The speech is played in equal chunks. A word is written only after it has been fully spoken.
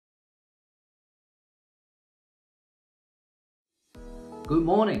Good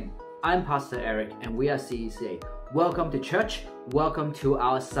morning, I'm Pastor Eric and we are CECA. Welcome to church, welcome to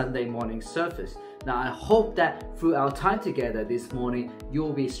our Sunday morning service. Now I hope that through our time together this morning, you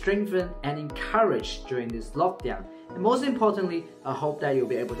will be strengthened and encouraged during this lockdown. And most importantly, I hope that you'll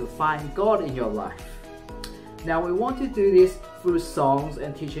be able to find God in your life. Now we want to do this through songs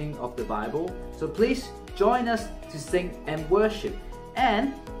and teaching of the Bible, so please join us to sing and worship.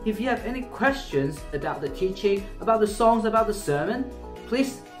 And if you have any questions about the teaching, about the songs, about the sermon,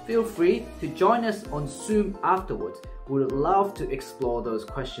 please feel free to join us on Zoom afterwards. We would love to explore those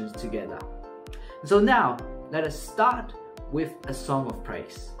questions together. So now, let us start with a song of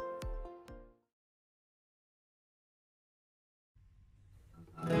praise.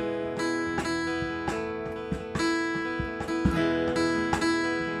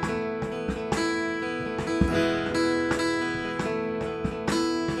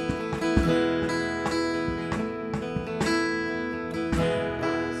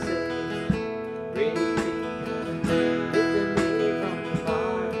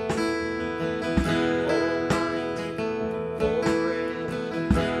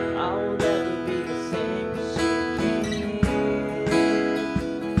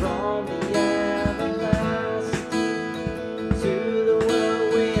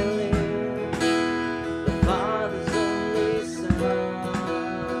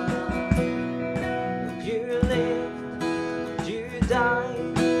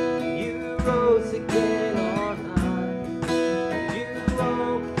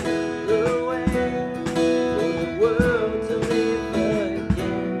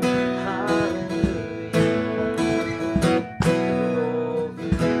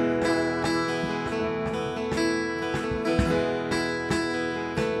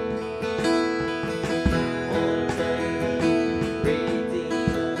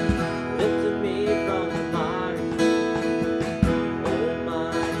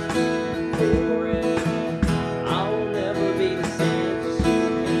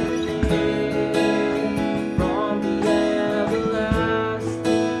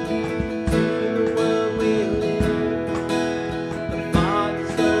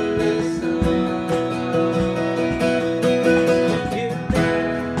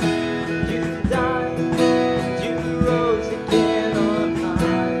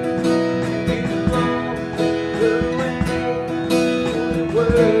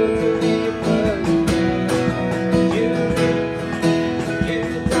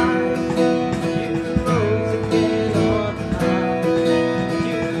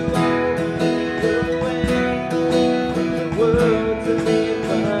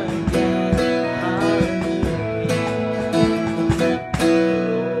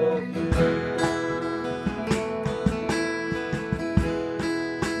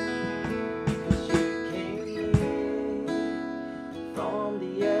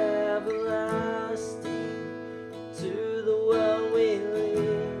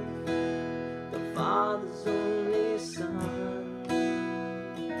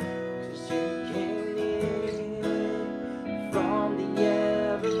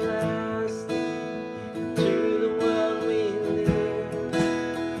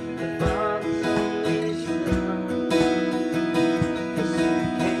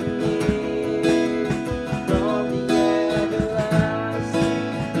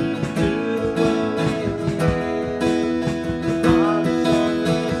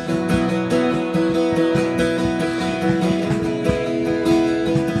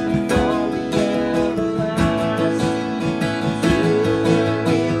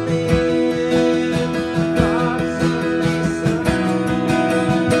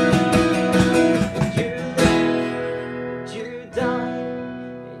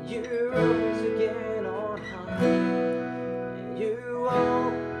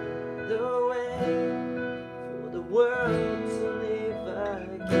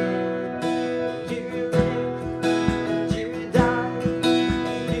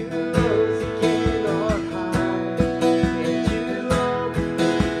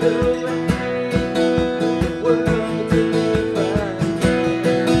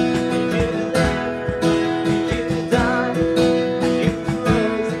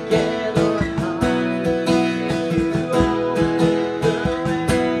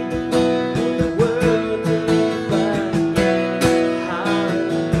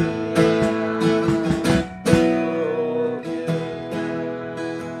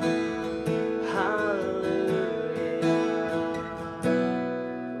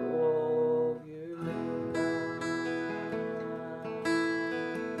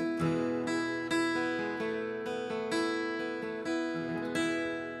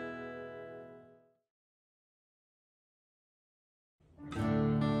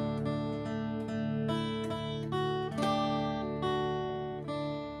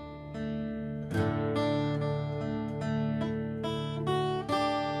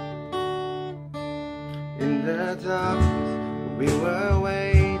 In the darkness we were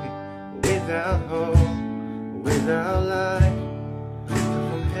waiting, without hope, without light.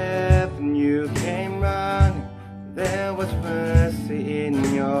 From heaven you came running, there was mercy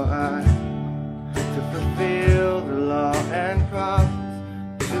in your eyes. To fulfill the law and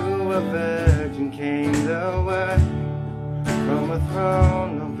prophets, to a virgin came the word. From a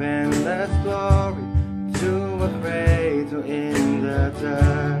throne of endless glory, to a cradle in the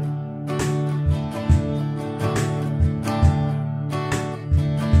dirt.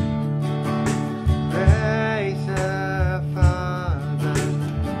 Praise the Father,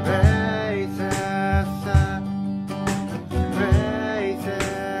 praise the Son, praise the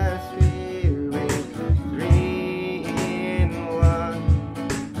Spirit, three in one.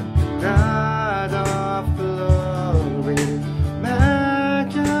 God of glory,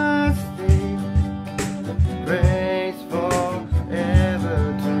 majesty, praise forever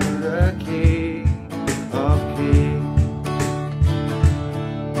to the King of Kings.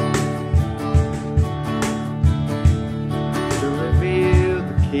 To reveal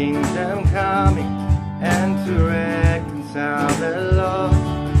the kingdom coming and to reconcile the lost,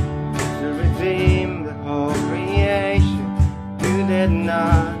 to redeem the whole creation. You did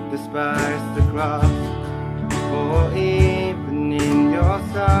not despise the cross, for even in your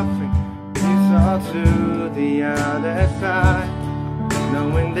suffering you saw to the other side,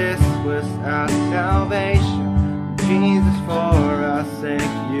 knowing this was our salvation. Jesus, for our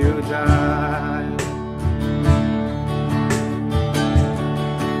sake you died.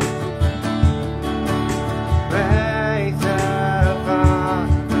 Praise the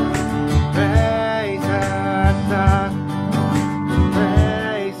Father, praise the Son,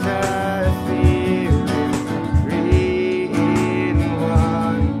 praise the Spirit, three in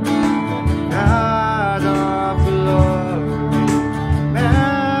one. God of glory,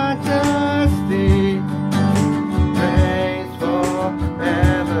 majesty, praise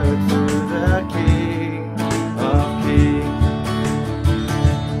forever to the King of Kings.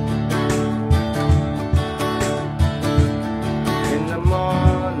 In the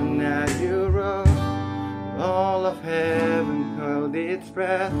morning that you rose, all of heaven held its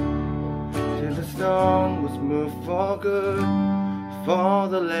breath, till the stone was moved for good, for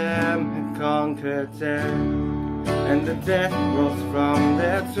the Lamb had conquered death. And the dead rose from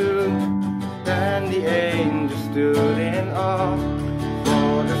their tomb, and the angels stood in awe,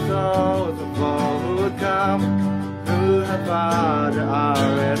 for the souls of all who would come, through her Father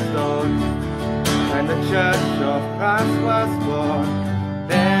are restored. And the church of Christ was born,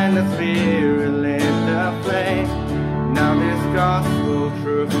 then the Spirit lit the flame. Now this gospel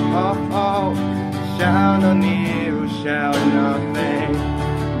truth of all shall not kneel, shall not faint.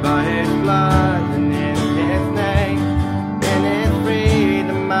 By His blood and in His name, in His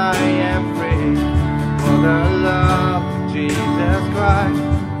freedom I am free. For the love of Jesus Christ,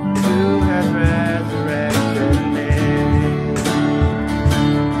 who has resurrected me.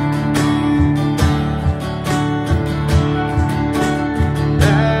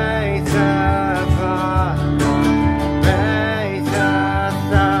 Praise the Father, praise the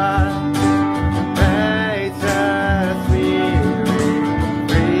Son, praise the Spirit,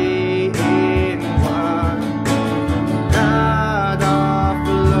 three in one. God of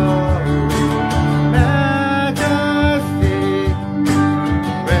glory, majesty,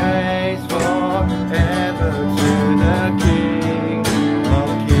 praise forever to the King of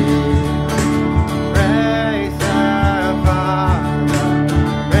Kings. Praise the Father,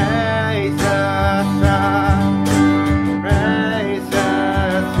 praise the Son, praise the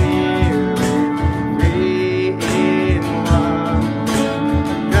Spirit, three in one.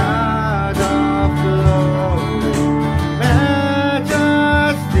 God of glory, majesty,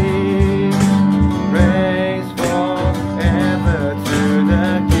 praise forever to the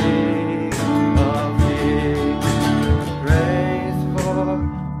King of Kings. Praise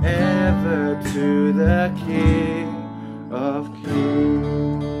forever to the King of Kings.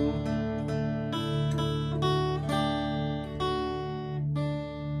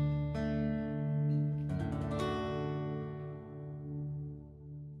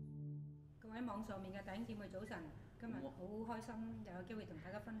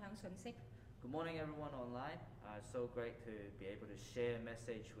 Good morning everyone online. So great to be able to share a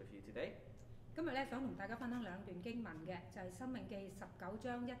message with you today. 今日咧想同大家分享兩段經文嘅，就係《申命記》19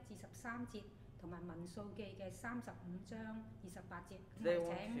章1至13節，同埋《民數記》嘅35章28節。 Today I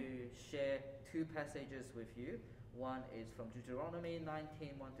want to share two passages with you. One is from Deuteronomy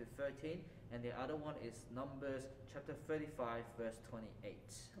 19, 1 to 13, and the other one is Numbers chapter 35, verse 28.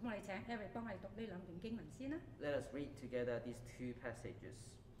 咁我哋請 Eric 幫我哋讀呢兩段經文先啦。 Let us read together these two passages.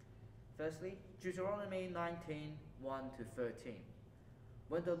 Firstly, Deuteronomy 19, 1 to 13.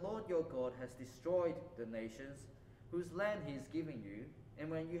 When the Lord your God has destroyed the nations whose land he is giving you,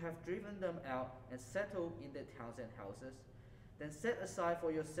 and when you have driven them out and settled in their towns and houses, then set aside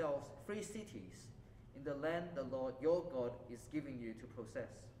for yourselves 3 cities in the land the Lord your God is giving you to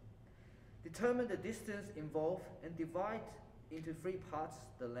possess. Determine the distance involved and divide into 3 parts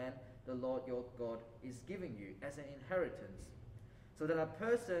the land the Lord your God is giving you as an inheritance, so that a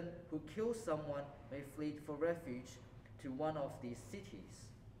person who kills someone may flee for refuge to one of these cities.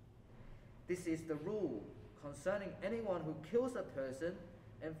 This is the rule concerning anyone who kills a person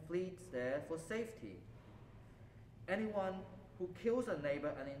and flees there for safety. Anyone who kills a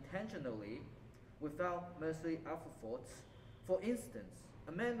neighbor unintentionally without mercy afterthoughts, for instance,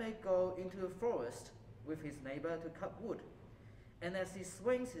 a man may go into the forest with his neighbor to cut wood, and as he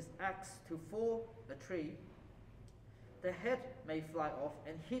swings his axe to fell a tree, the head may fly off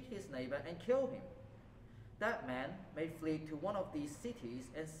and hit his neighbor and kill him. That man may flee to one of these cities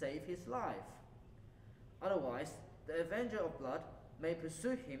and save his life. Otherwise, the avenger of blood may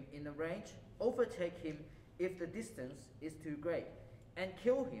pursue him in the range, overtake him if the distance is too great, and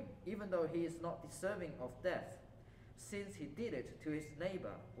kill him even though he is not deserving of death, since he did it to his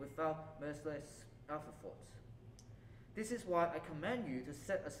neighbor without merciless afterthoughts. This is why I command you to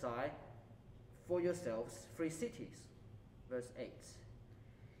set aside for yourselves 3 cities. Verse 8.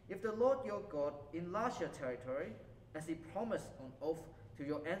 If the Lord your God enlarge your territory, as he promised on oath to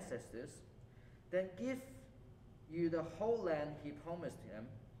your ancestors, then give you the whole land he promised them,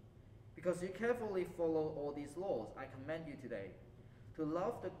 because you carefully follow all these laws I command you today, to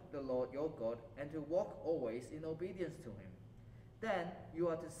love the Lord your God and to walk always in obedience to him. Then you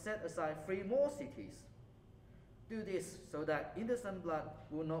are to set aside 3 more cities. Do this so that innocent blood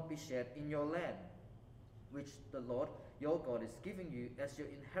will not be shed in your land, which the Lord your God is giving you as your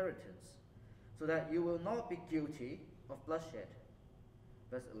inheritance, so that you will not be guilty of bloodshed.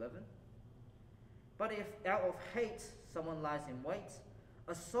 Verse 11. But if out of hate someone lies in wait,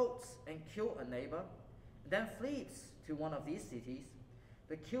 assaults and kills a neighbor, then flees to one of these cities,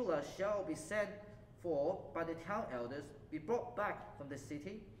 the killer shall be sent for by the town elders, be brought back from the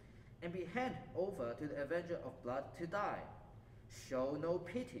city, and be handed over to the avenger of blood to die. Show no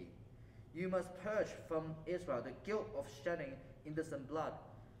pity. You must purge from Israel the guilt of shedding innocent blood,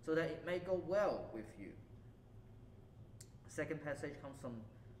 so that it may go well with you. Second passage comes from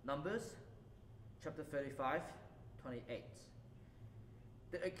Numbers, chapter 35, 28.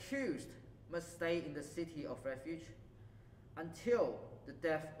 The accused must stay in the city of refuge until the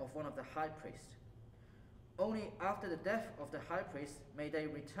death of one of the high priests. Only after the death of the high priest may they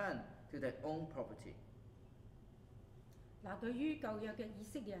return to their own property. 嗱，對於舊約嘅以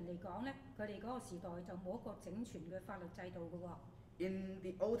色列人嚟講咧，佢哋嗰個時代就冇一個整全嘅法律制度嘅喎。In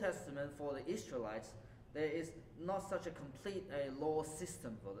the Old Testament, for the Israelites, there is not such a complete law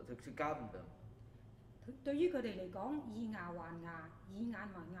system to govern them. 對於佢哋嚟講，以牙還牙，以眼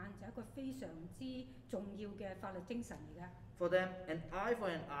還眼就係一個非常之重要嘅法律精神嚟嘅。For them, an eye for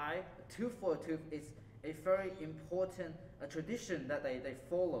an eye, a tooth for a tooth is a very important tradition that they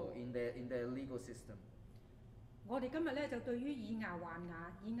follow in their legal system. 我哋今日咧就對於以牙還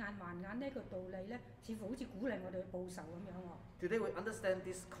牙、以眼還眼呢一個道理咧，似乎好似鼓勵我哋去報仇咁樣喎。Today we understand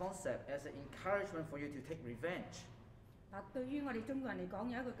this concept as an encouragement for you to take revenge. 嗱，對於我哋中國人嚟講，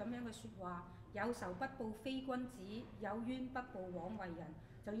有一句咁樣嘅説話：有仇不報非君子，有冤不報枉為人，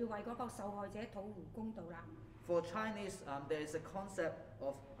就要為嗰個受害者討回公道啦。For Chinese, there is a concept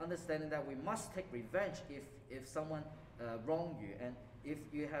of understanding that we must take revenge if someone wronged you, and if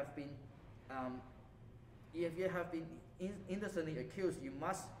you have been innocently accused, you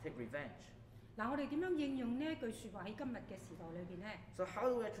must take revenge. 嗱，我哋點樣應用呢一句説話喺今日嘅時代裏邊呢？ So how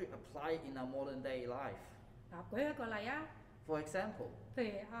do we actually apply it in our modern day life? 嗱，舉一個例啊， For example,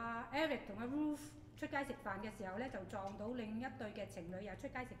 譬如阿 Eric 同阿 Ruth 出街食飯嘅時候咧，就撞到另一對嘅情侶又出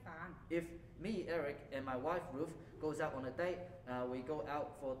街食飯。 if me, Eric, and my wife Ruth goes out on a date, we go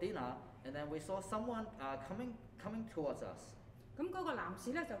out for dinner, and then we saw someone coming towards us. 咁嗰個男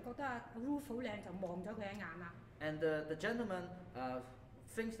士咧就覺得阿 Ruth 好靚，就望咗佢一眼啦。 And the gentleman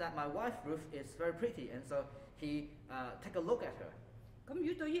thinks that my wife Ruth is very pretty, and so he take a look at her. 咁如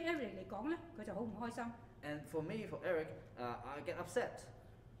果對於 Eric 嚟講咧，佢就好唔開心。 And for me, for Eric, I get upset.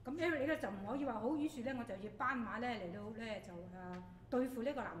 咁 Eric 咧就唔可以話好，於是咧我就要斑馬咧嚟到咧就對付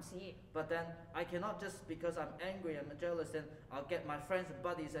呢個男士。 But then I cannot just because I'm angry and jealous, then I'll get my friends and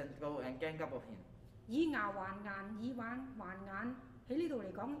buddies and go and gang up on him. 以牙還牙，以眼還眼，喺呢度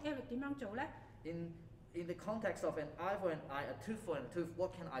嚟講 ，Eric 點樣做咧？ In the context of an eye for an eye, a tooth for a tooth,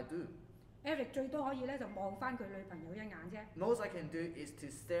 what can I do? Eric 最多可以咧就望翻佢女朋友一眼啫。Most I can do is to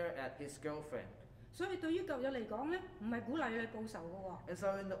stare at his girlfriend. 所以對於舊約嚟講咧，唔係鼓勵你報仇嘅喎， And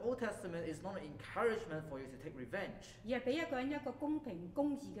so in the Old Testament, it's not an encouragement for you to take revenge. 而係俾一個人一個公平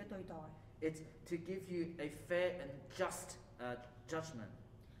公義嘅對待。 It's to give you a fair and just judgment.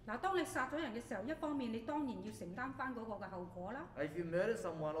 嗱，當你殺咗人嘅時候，一方面你當然要承擔翻嗰個嘅後果啦。 If you murder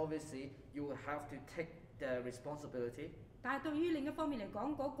someone, obviously you will have to take the responsibility. 但係對於另一方面嚟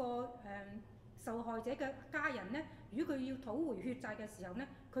講，嗰、個、受害者嘅家人咧，如果佢要討回血債嘅時候咧，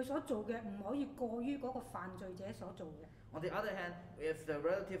佢所做嘅唔可以過於嗰個犯罪者所做嘅。 On the other hand, if the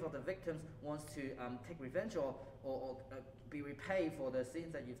relative of the victims wants to take revenge or be repaid for the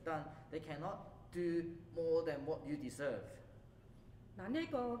sins that you've done, they cannot do more than what you deserve. 嗱，呢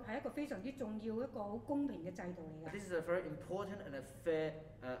個係一個非常之重要一個好公平嘅制度嚟㗎。 This is a very important and a fair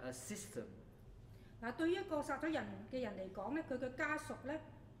system. 嗱，對於一個殺咗人嘅人嚟講咧，佢嘅家屬咧，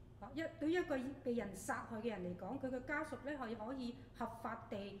對於一個被人殺害嘅人嚟講，佢嘅家屬咧係可以合法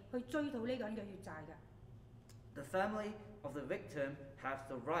地去追討呢個人嘅血債㗎。 The family of the victim has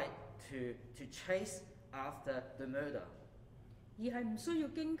the right to chase after the murder. 而係唔需要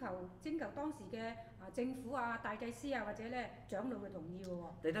徵求當時嘅政府啊、大祭司啊或者咧長老嘅同意嘅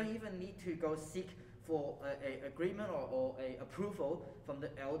喎。 They don't even need to go seek for a agreement or a approval from the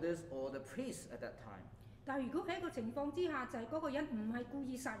elders or the priests at that time. 但係如果喺一個情況之下，就係、嗰個人唔係故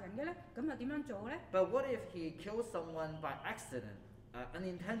意殺人嘅咧，咁又點樣做咧？ But what if he kills someone by accident,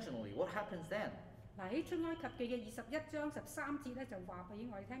 unintentionally? What happens then? 嗱，喺出埃及記嘅21章13節咧就話俾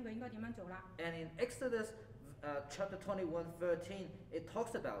我哋聽佢應該點樣做啦。 And in Exodus chapter 21:13, it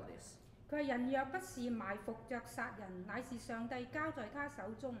talks about this. 佢話人若不是埋伏着殺人，乃是上帝交在他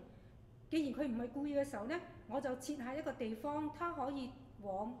手中。既然佢唔係故意嘅時候呢，我就設下一個地方，他可以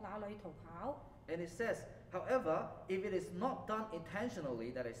往那裏逃跑。 And it says, however, if it is not done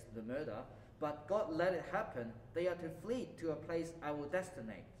intentionally, that is the murder, but God let it happen, they are to flee to a place I will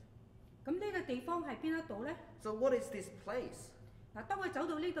designate. 咁呢個地方係邊一度呢？ So what is this place? 嗱，當佢走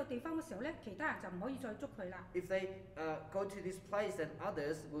到呢個地方嘅時候呢，其他人就唔可以再捉佢啦。 If they go to this place, then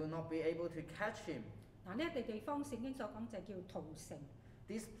others will not be able to catch him. 嗱，呢一地方聖經所講就叫逃城。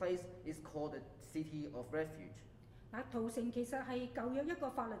 This place is called the City of Refuge. 嗱，逃城其實係舊約一個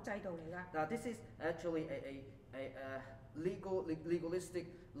法律制度嚟㗎。 Now, this is actually a legalistic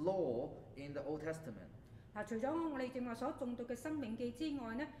law in the Old Testament. 嗱，除咗我哋正話所誦讀嘅《申命記》之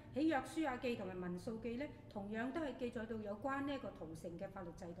外呢，喺約書亞記同埋民數記呢，同樣都係記載到有關呢一個逃城嘅法律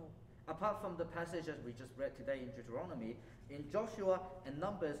制度。 Apart from the passages we just read today in Deuteronomy, in Joshua and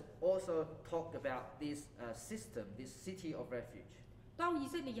Numbers also talk about this system, this City of Refuge. 當以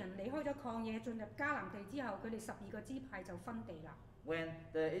色列人離開咗曠野進入迦南地之後，佢哋12個支派就分地啦。 When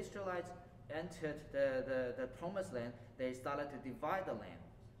the Israelites entered the promised land, they started to divide the land.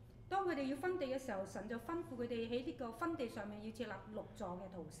 當佢哋要分地嘅時候，神就吩咐佢哋喺呢個分地上面要設立6座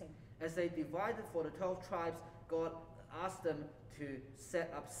嘅逃城。 As they divided for the 12 tribes, God asked them to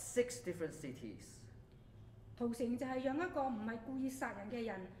set up 6 different cities. 逃城就係讓一個唔係故意殺人嘅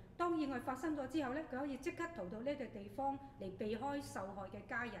人，當意外發生咗之後呢，佢可以即刻逃到呢個地方嚟避開受害嘅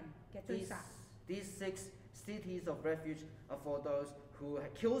家人嘅追殺。 These 6 cities of refuge are for those who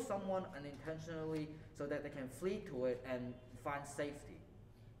kill someone unintentionally so that they can flee to it and find safety.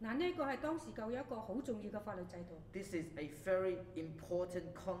 嗱，呢個係當時舊有一個好重要嘅法律制度。 This is a very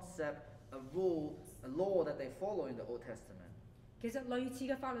important concept, a rule, a law that they follow in the Old Testament. 其實類似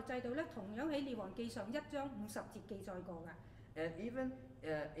嘅法律制度咧，同樣喺列王記上1章50節記載過㗎。 And even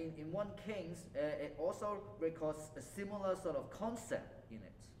in 1 Kings, it also records a similar sort of concept in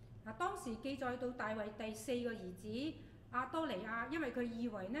it. 嗱，當時記載到大衛第4個兒子亞多尼亞，因為佢以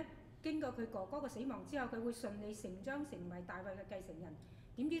為呢經過佢哥哥嘅死亡之後，佢會順理成章成為大衛嘅繼承人。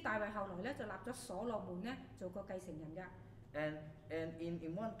點知大衛後來咧就立咗所羅門咧做個繼承人㗎。 And in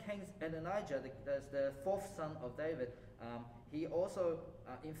 1 Kings, Adonijah, the 4th son of David, he also,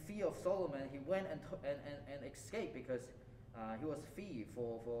 in fear of Solomon, he went and escaped because he was fear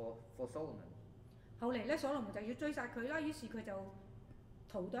for Solomon. 後嚟咧，所羅門就要追殺佢啦，於是佢就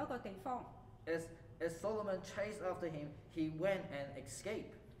逃到一個地方。As Solomon chased after him, he went and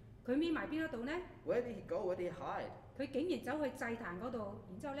escaped. 佢匿埋邊一度呢？ Where did he go? Where did he hide? 佢竟然走去祭壇嗰度，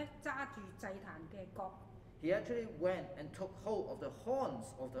然之後咧揸住祭壇嘅角。 He actually went and took hold of the horns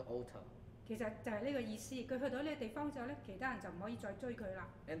of the altar. 其實就係呢個意思。佢去到呢個地方之後咧，其他人就唔可以再追佢啦。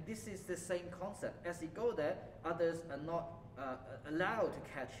 And this is the same concept. As he go there, others are not allowed to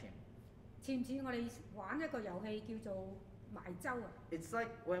catch him. 似唔似我哋玩一個遊戲叫做埋周啊？ It's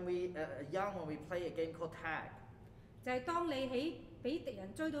like when we are young, when we play a game called tag. 就係當你喺俾敵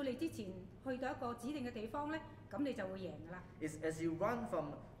人追到你之前，去到一個指定嘅地方咧，咁你就會贏㗎啦。It's as you run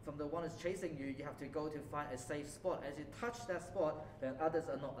from from the one who's chasing you, you have to go to find a safe spot. As you touch that spot, then others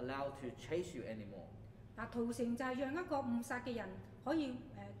are not allowed to chase you anymore. 嗱，屠城就係讓一個誤殺嘅人可以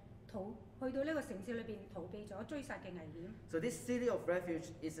去到呢個城市裏邊逃避咗追殺嘅危險。So this city of refuge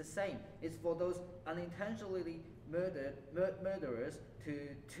is the same. It's for those unintentionally murderers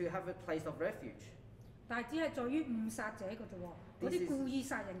to have a place of refuge. 但係只係在於誤殺者嘅啫喎，嗰啲故意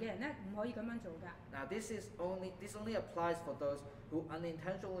殺人嘅人咧唔可以咁樣做㗎。Now this only applies for those who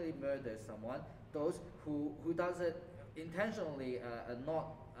unintentionally murder someone. Those who does it intentionally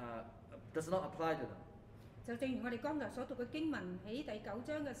does not apply to them. 就正如我哋剛才所讀嘅經文喺第9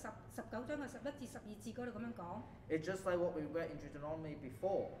章嘅19章嘅11至12節嗰度咁樣講。It's just like what we read in Deuteronomy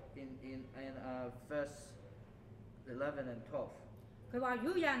before in verse 11 and 12. 佢話：如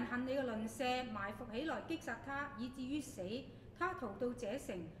果有人恨你嘅鄰舍，埋伏起來擊殺他，以至於死，他逃到這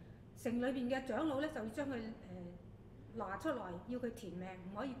城，城裏邊嘅長老咧就要將佢拿出來，要佢填命，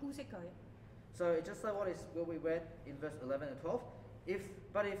唔可以姑息佢。So it's just like what we read in verse 11 and 12. If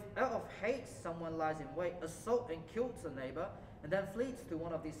out of hate someone lies in wait, assaults and kills a neighbor, and then flees to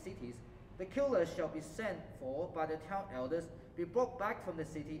one of these cities, the killer shall be sent for by the town elders, be brought back from the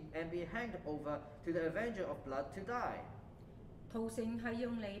city, and be handed over to the avenger of blood to die. 屠城係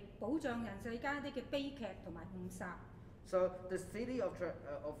用嚟保障人世間啲嘅悲劇同埋誤殺。So the city of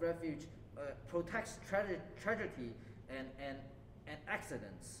refuge protects tragedy and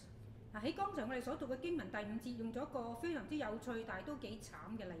accidents. 嗱，喺剛才我哋所讀嘅經文第5節用咗一個非常之有趣，但係都幾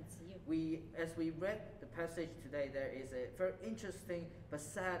慘嘅例子。As we read the passage today, there is a very interesting but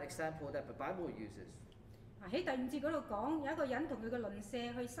sad example that the Bible uses. 嗱，喺第5節嗰度講，有一個人同佢嘅鄰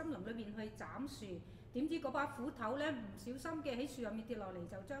舍去森林裏邊去斬樹，點知嗰把斧頭咧唔小心嘅喺樹入面跌落嚟，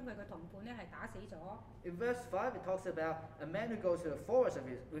就將佢嘅同伴咧係打死咗。In verse 5, it talks about a man who goes to the forest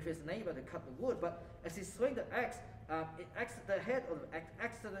with his neighbor to cut the wood, but as he swings the axe, the head of the axe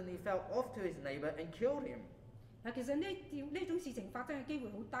accidentally fell off to his neighbor and killed him. 嗱，其實呢種事情發生嘅機會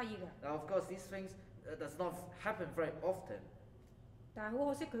好低嘅。Now, of course, these things does not happen very often. 但係好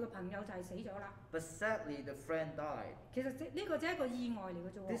可惜，佢個朋友就係死咗啦。But sadly, the friend died. 其實呢個只係一個意外嚟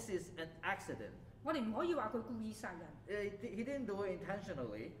嘅啫喎。This is an accident. 我哋唔可以話佢故意殺人。He didn't do it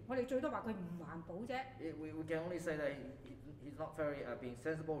intentionally. 我哋最多話佢唔環保啫。We can only say that he's not very being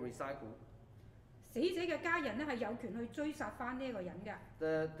sensible, recycled. 死者嘅家人咧係有權去追殺翻呢一個人嘅。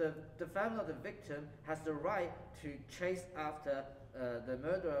The family of the victim has the right to chase after the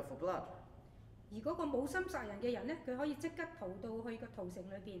murderer for blood. 而嗰個冇心殺人嘅人咧，佢可以即刻逃到去個屠城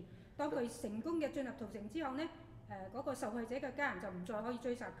裏邊。當佢成功嘅進入屠城之後咧，嗰個受害者嘅家人就唔再可以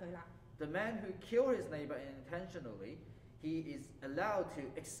追殺佢啦。The man who killed his neighbor intentionally, he is allowed to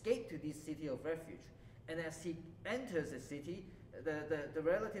escape to this city of refuge. And as he enters the city, the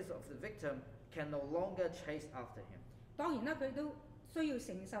relatives of the victim can no longer chase after him. 當然啦，佢都需要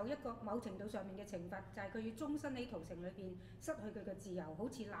承受一個某程度上面嘅懲罰，就係佢要終身喺屠城裏邊失去佢嘅自由，好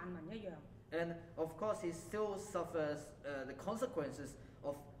似難民一樣。And of course, he still suffers the consequences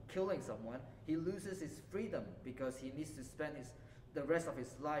of killing someone. He loses his freedom because he needs to spend the rest of his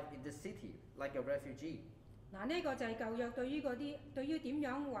life in the city like a refugee. 嗱，呢個就係舊約對於點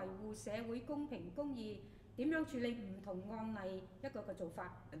樣維護社會公平公義，點樣處理唔同案例一個嘅做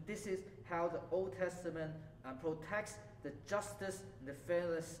法。And this is how the Old Testament protects the justice and the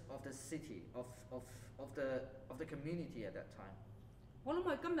fairness of the city of the community at that time. 我諗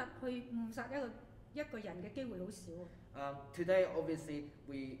我哋今日去誤殺一個人嘅機會好少。Today, obviously,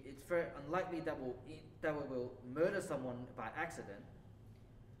 it's very unlikely that we will murder someone by accident.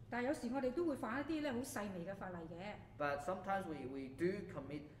 但係有時我哋都會犯一啲咧好細微嘅法例嘅。But sometimes we do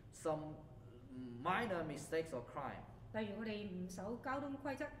commit some minor mistakes or crime. 例如我哋唔守交通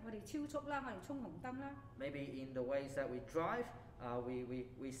規則，我哋超速啦，我哋衝紅燈啦。Maybe in the ways that we drive,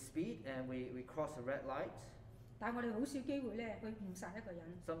 we speed and we cross the red light. 但係我哋好少機會咧去誤殺一個人。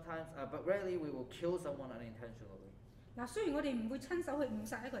Sometimes, but rarely we will kill someone unintentionally. 嗱，雖然我哋唔會親手去誤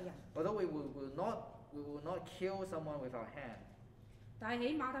殺一個人， Although we will not kill someone with our hand. 但係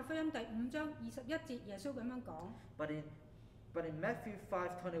喺馬太福音第5章21節，耶穌咁樣講。But in Matthew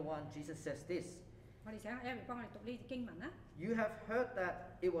 5:21, Jesus says this. 我哋請 Eric 幫我哋讀呢節經文啦。You have heard that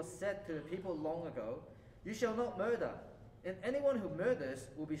it was said to the people long ago, "You shall not murder, and anyone who murders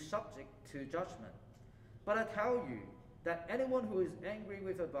will be subject to judgment." But I tell you that anyone who is angry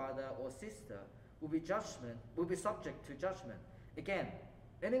with a brother or sister will be subject to judgment. Again,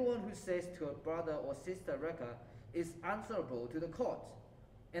 anyone who says to a brother or sister "Raka" is answerable to the court,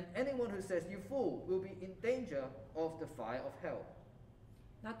 and anyone who says "You fool" will be in danger of the fire of hell.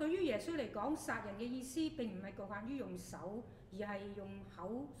 嗱，對於耶穌嚟講，殺人嘅意思並唔係局限於用手，而係用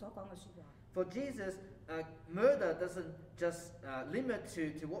口所講嘅説話。For Jesus, murder doesn't just limit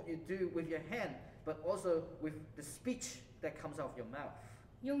to what you do with your hand, but also with the speech that comes out of your mouth.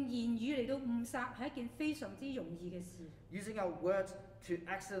 用言語嚟到誤殺係一件非常之容易嘅事。 Using our words to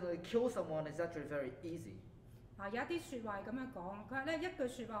accidentally kill someone is actually very easy. 有一啲説話係咁樣講，佢話咧一句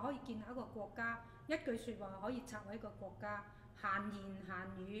説話可以建立一個國家，一句説話可以拆毀一個國家。閒言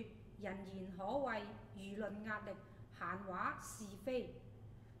閒語、人言可畏、輿論壓力、閒話是非。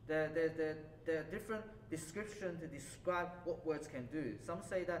 There are different descriptions to describe what words can do. Some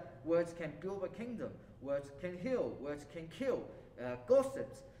say that words can build a kingdom, words can heal, words can kill,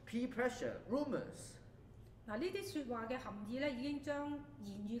 gossips, peer pressure, rumors. 呢啲説話嘅含義咧，已經將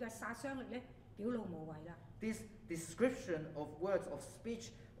言語嘅殺傷力咧表露無遺啦。 This description of words of speech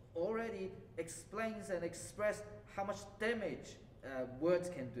already explains and expresses how much damage words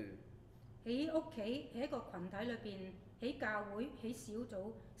can do. 喺屋企，喺一個群體裏邊，喺教會，喺小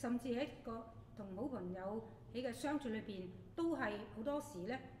組，甚至喺個同好朋友喺嘅相處裏邊，都係好多時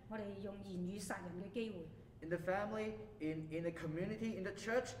咧，我哋用言語殺人嘅機會。 In the family, in the community, in the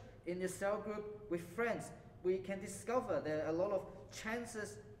church, in the cell group, with friends, we can discover there are a lot of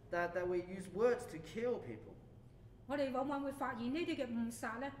chances that we use words to kill people. 我哋往往會發現呢啲嘅誤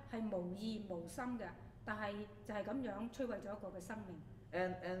殺咧係無意無心嘅，但係就係咁樣摧毀咗一個嘅生命。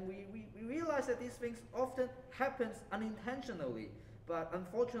 And we realize that these things often happens unintentionally, but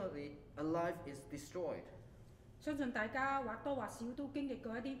unfortunately, a life is destroyed. 相信大家或多或少都經歷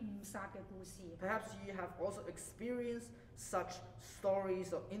過一啲誤殺嘅故事。 Perhaps you have also experienced such stories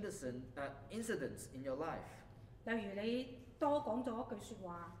or incidents in your life. 例如你多講咗一句説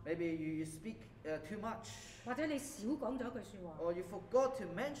話， Maybe you speak too much, 或者你少講咗一句説話， or you forgot to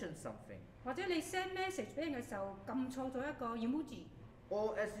mention something, 或者你 send message 俾人嘅時候撳錯咗一個 emoji，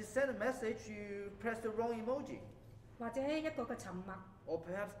 or as you send a message, you press the wrong emoji, 或者一個嘅沉默， or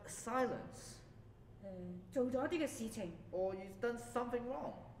perhaps silence, 做咗一啲嘅事情， or you've done something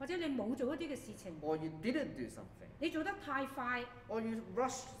wrong, 或者你冇做一啲嘅事情， or you didn't do something, 你做得太快， or you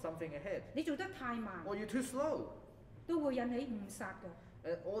rushed something ahead, 你做得太慢， or you're too slow. 都會引起誤殺嘅。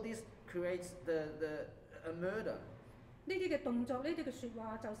 And all this creates a murder. 呢啲嘅動作，呢啲嘅説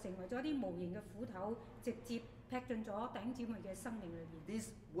話就成為咗一啲無形嘅斧頭，直接劈進咗弟兄姊妹嘅生命裏邊。 These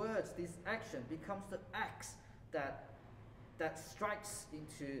words, this action becomes the axe that strikes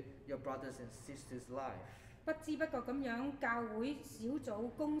into your brothers and sisters' life. 不知不覺咁樣，教會、小組、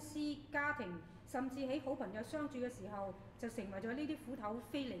公司、家庭，甚至喺好朋友相處嘅時候，就成為咗呢啲斧頭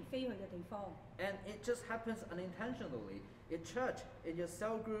飛嚟飛去嘅地方。 And it just happens unintentionally. In church, in your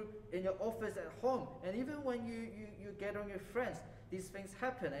cell group, in your office, at home, and even when you get on your friends, these things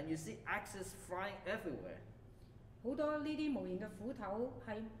happen and you see axes flying everywhere. 好多呢啲無形嘅斧頭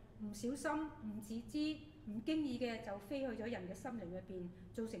係唔小心、唔自知、唔經意嘅就飛去咗人嘅心靈裏邊，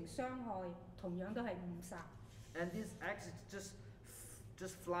造成傷害，同樣都係誤殺。 And these axes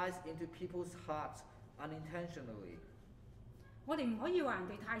just flies into people's hearts unintentionally. 我哋唔可以話人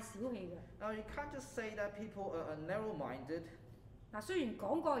哋太小氣嘅。 Now you can't just say that people are narrow-minded. 雖然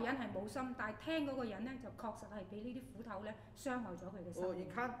講嗰個人係冇心，但係聽嗰個人咧就確實係俾呢啲斧頭咧傷害咗佢嘅生 Or 命。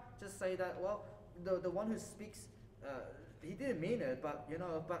 you can't just say that, well, the one who speaks, he didn't mean it, but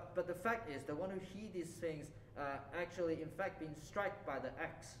but the fact is, the one who hears these things actually, in fact, being struck by the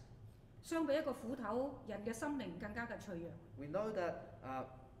axe. 相比一個斧頭，人嘅心靈更加嘅脆弱。 We know that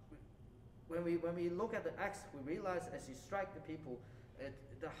when we look at the axe, we realize as you strike the people,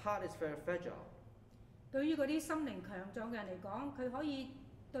 the heart is very fragile. 對於嗰啲心靈強壯嘅人嚟講，佢可以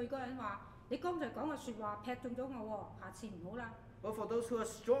對嗰個人話：你剛才講嘅説話劈中咗我喎，下次唔好啦。 But for those who are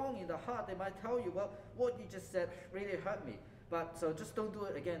strong in the heart, they might tell you, well, what you just said really hurt me, but so just don't do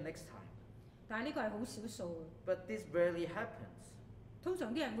it again next time. 但係呢個係好少數嘅。 But this rarely happens. 通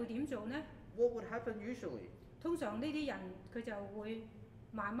常啲人會點做呢？ What would happen usually? 通常呢啲人佢就會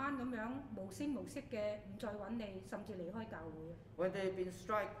慢慢咁樣無聲無息嘅唔再揾你，甚至離開教會。 When they've been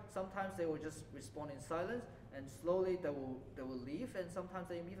struck, sometimes they will just respond in silence, and slowly they will leave, and sometimes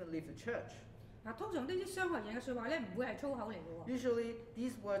they even leave the church. 通常呢啲傷害人嘅説話咧，唔會係粗口嚟嘅喎。 Usually,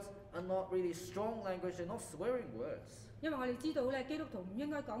 these words are not really strong language, they're not swearing words. 因為我哋知道咧，基督徒唔應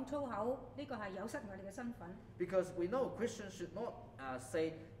該講粗口，呢個係有失我哋嘅身份。 Because we know Christians should not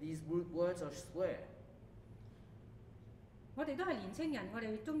say these rude words or swear. 我哋都係年青人，我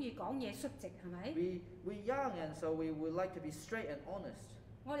哋中意講嘢率直，係咪？ We're young, and so we would like to be straight and honest.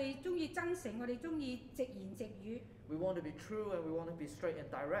 我哋中意真誠，我哋中意直言直語。 We want to be true, and we want to be straight and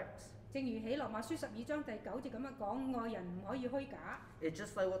direct. 正如喺羅馬書12章第9節咁樣講，愛人唔可以虛假。 It's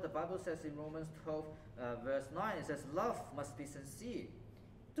just like what the Bible says in Romans 12, verse 9. It says, love must be sincere.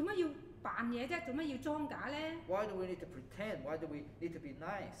 做乜要扮嘢啫？做乜要裝假呢？ Why do we need to pretend? Why do we need to be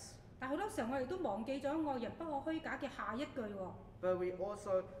nice? 但好多時候我哋都忘記咗愛人不可虛假嘅下一句喎。But we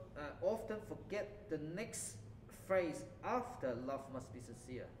also often forget the next phrase after love must be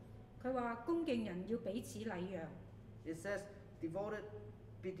sincere. 佢話恭敬人要彼此禮讓。It says, be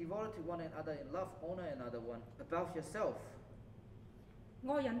devoted to one another in love, honor another one above yourself.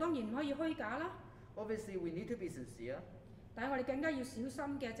 愛人當然唔可以虛假啦， Obviously, we need to be sincere, 但係我哋更加要小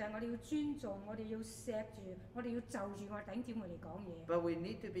心嘅就係我哋要尊重，我哋要錫住，我哋要就住我哋弟兄姊妹嚟講嘢。 but we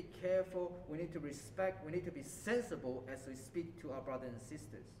need to be careful, we need to respect, we need to be sensible as we speak to our brothers and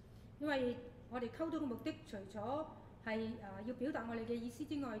sisters. 因為我哋溝通嘅目的，除咗係要表達我哋嘅意思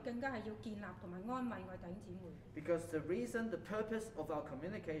之外，更加係要建立同埋安慰我哋弟兄姊妹。 Because the reason, the purpose of our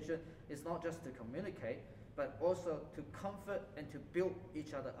communication is not just to communicate, but also to comfort and to build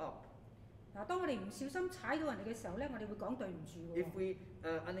each other up. 嗱，當我哋唔小心踩到人哋嘅時候咧，我哋會講對唔住喎。 If we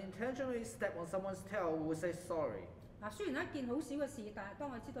unintentionally step on someone's tail, we will say sorry. 嗱，雖然一件好小嘅事，但係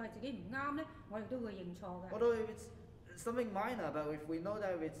當我知道係自己唔啱咧，我哋都會認錯嘅。 Although if it's something minor, but if we know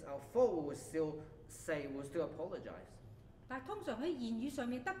that it's our fault, we will still say, we will still apologize. 但係通常喺言語上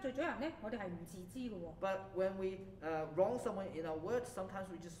面得罪咗人咧，我哋係唔自知嘅喎。 But when we wrong someone in our words, sometimes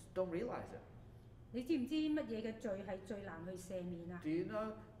we just don't realize it. 你知唔知乜嘢嘅罪係最難去赦免啊？ Do you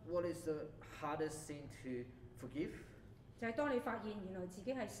know what is the hardest sin to forgive? 就係當你發現原來自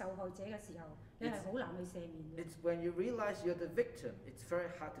己係受害者嘅時候，你係好難去赦免嘅。 It's when you realize you're the victim, it's very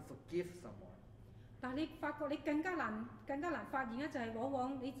hard to forgive someone. 但係你發覺你更加難發現咧，就係往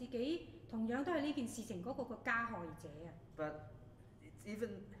往你自己同樣都係呢件事情嗰個加害者啊。 But it's even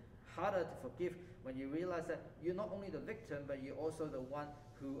harder to forgive when you realize that you're not only the victim, but you're also the one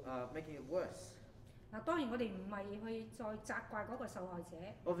who are making it worse. 嗱，當然我哋唔係去再責怪嗰個受害者，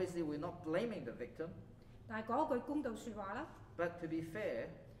 Obviously, we're not blaming the victim, 但係講一句公道説話啦。 but to be fair,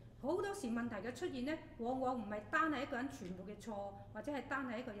 好多時問題嘅出現咧，往往唔係單係一個人全部嘅錯，或者係單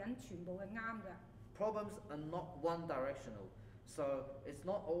係一個人全部嘅啱嘅。 problems are not one directional. So it's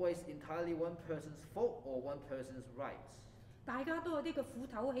not always entirely one person's fault or one person's right. 大家都有啲嘅苦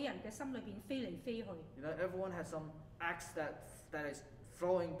頭喺人嘅心裏邊飛嚟飛去。 You know, everyone has some acts that is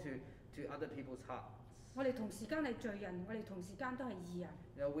flowing to other people's hearts. 我哋同時間係罪人，我哋同時間都係義人。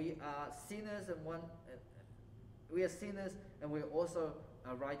 You know, we are sinners and we're also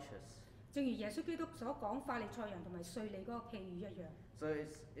righteous. 正如耶穌基督所講法利賽人同埋稅吏嗰個譬喻一樣。 So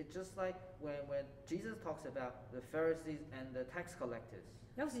it's just like when Jesus talks about the Pharisees and the tax collectors.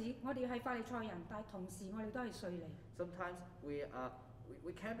 有時我哋係法利賽人，但係同時我哋都係稅吏。 Sometimes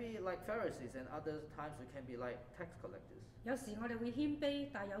we can be like Pharisees, and other times we can be like tax collectors. 有時我哋會謙卑，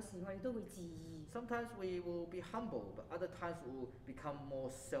但係有時我哋都會自義。 Sometimes we will be humble, but other times we will become more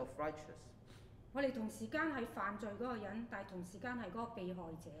self-righteous. 我哋同時間係犯罪嗰個人，但係同時間係嗰個被害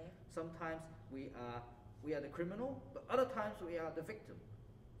者。 Sometimes we are the criminal, but other times we are the victim.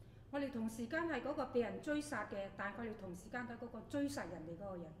 我哋同時間係嗰個被人追殺嘅，但係我哋同時間都係嗰個追殺人哋嗰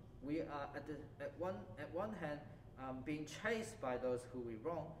個人。 We are at one hand being chased by those who we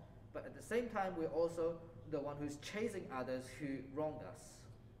wrong, but at the same time we're also the one who's chasing others who wronged us.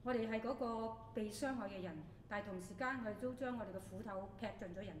 我哋係嗰個被傷害嘅人，但係同時間我哋都將我哋嘅斧頭劈進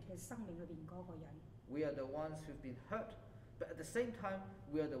咗人嘅生命裏邊嗰個人。 We are the ones who've been hurt, but at the same time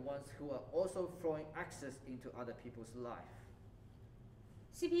we are the ones who are also throwing axes into other people's life.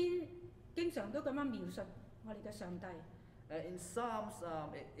 詩篇經常都咁樣描述我哋嘅上帝。 In Psalms,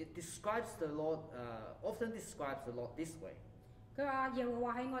 it describes the Lord, often describes the Lord this way. 佢話耶和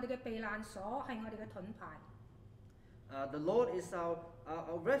華係我哋嘅避難所，係我哋嘅盾牌。 The Lord is our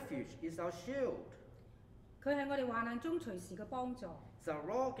refuge, is our shield. 佢係我哋患難中隨時嘅幫助。 It's our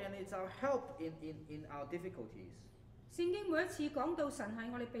rock and it's our help in our difficulties. 聖經每一次講到神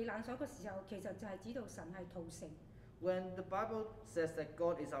係我哋避難所嘅時候，其實就係指到神係逃城。 When the Bible says that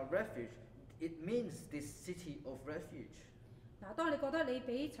God is our refuge, it means this city of refuge. 嗱，當你覺得你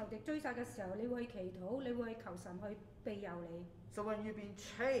俾仇敵追殺嘅時候，你會去祈禱，你會去求神去庇佑你。 So when you've been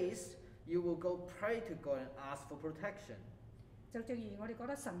chased, you will go pray to God and ask for protection. 就正如我哋覺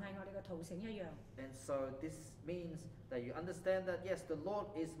得神係我哋嘅逃城一樣。 And so this means that you understand that yes, the Lord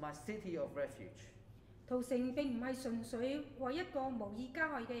is my city of refuge. 逃城並唔係純粹為一個無意加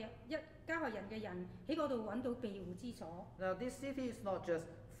害人嘅人喺嗰度揾到庇護之所。 Now this city is not just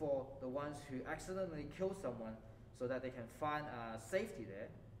for the ones who accidentally kill someone so that they can find safety there.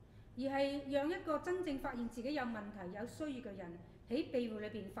 而係讓一個真正發現自己有問題、有需要嘅人喺庇護裏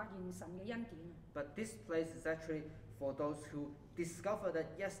邊發現神嘅恩典。 But this place is actually for those who discover that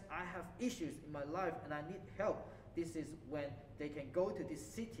yes, I have issues in my life and I need help. This is when they can go to this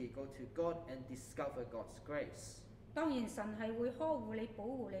city, go to God and discover God's grace. 當然神係會呵護你、保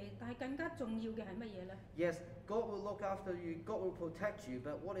護你，但係更加重要嘅係乜嘢呢？ Yes, God will look after you, God will protect you,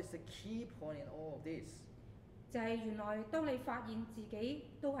 but what is the key point in all of this? 就係原來當你發現自己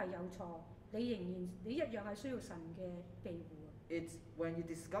都係有錯，你一樣係需要神嘅庇護。 It's when you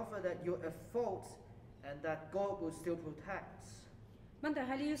discover that you're at fault and that God will still protect. 問題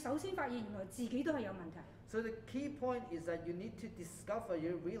係你要首先發現原來自己都係有問題。 So the key point is that you need to discover,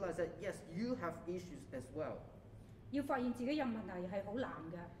 you realize that yes, you have issues as well. 要發現自己有問題係好難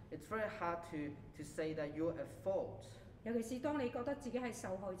嘅， It's very hard to say that you're at fault, 尤其是當你覺得自己係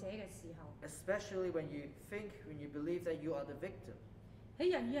受害者嘅時候。 especially when you believe that you are the victim.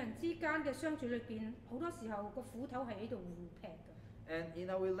 喺人與人之間嘅相處裏邊，好多時候個斧頭係喺度互劈嘅。 And in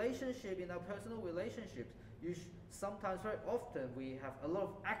our relationship, in our personal relationships, sometimes very often we have a lot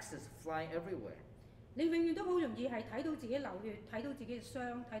of axes flying everywhere. 你永遠都好容易係睇到自己流血，睇到自己嘅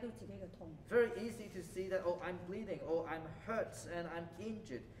傷，睇到自己嘅痛。 Very easy to see that, oh, I'm bleeding, oh, I'm hurt and I'm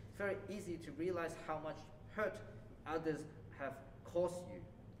injured. Very easy to realize how much hurt others have caused you.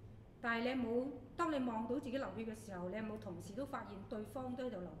 但係當你望到自己流血嘅時候，你有冇同時都發現對方都喺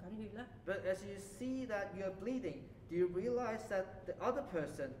度流緊血呢？ But as you see that you're bleeding, do you realize that the other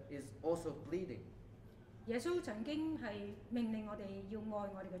person is also bleeding? 耶穌曾經係命令我哋要愛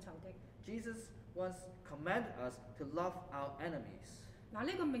我哋嘅仇敵。 Jesus once commanded us to love our enemies. 嗱，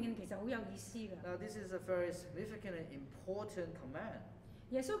呢個命令其實好有意思㗎。 Now, this is a very significant and important command.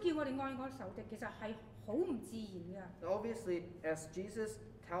 耶穌叫我哋愛我仇敵，其實係好唔自然㗎。 Now, obviously, as Jesus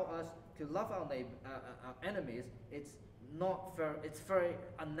tells us to love our enemies, it's very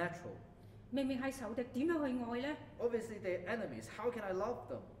unnatural. 明明係仇敵，點樣去愛呢？ Obviously, they're enemies. How can I love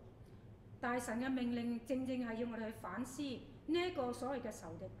them? 但係神嘅命令正正係要我哋去反思呢一個所謂嘅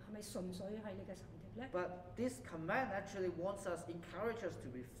仇敵係咪純粹係你嘅仇敵呢？ But this command actually wants us, encourage us to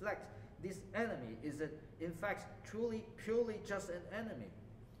reflect this enemy. Is it, in fact, purely just an enemy?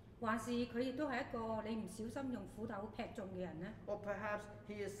 還是佢亦都係一個你唔小心用斧頭劈中嘅人呢？ Or perhaps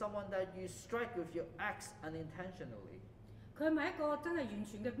he is someone that you strike with your axe unintentionally. 佢係咪一個真係完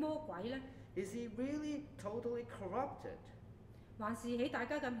全嘅魔鬼呢？ Is he really totally corrupted? 還是喺大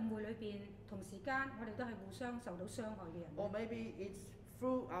家嘅誤會裏邊，同時間我哋都係互相受到傷害嘅人 Or 呢？ maybe it's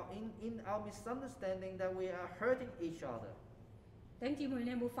through in our misunderstanding that we are hurting each other. 弟兄姊妹，你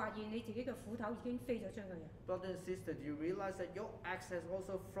有冇發現你自己嘅斧頭已經飛咗出去啊？ Brother and sister, do you realize that your axe has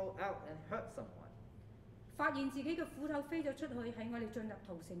also thrown out and hurt someone? 發現自己嘅斧頭飛咗出去係我哋進入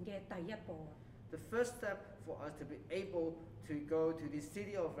屠城嘅第一步啊！ The first step for us to be able to go to the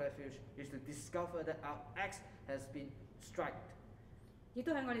city of refuge is to discover that our axe has been struck. 亦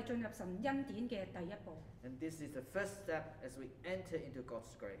都係我哋進入神恩典嘅第一步。 And this is the first step as we enter into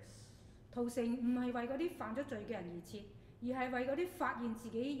God's grace. 屠城唔係為嗰啲犯咗罪嘅人而設，而係為嗰啲發現自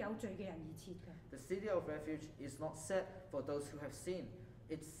己有罪嘅人而設嘅。 The city of refuge is not set for those who have sinned.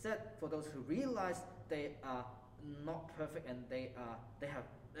 It's set for those who realize they are not perfect and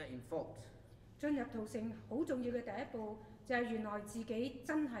they're in fault. 進入屠城好重要嘅第一步就係原來自己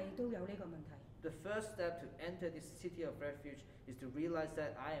真係都有呢個問題。 The first step to enter this city of refuge is to realize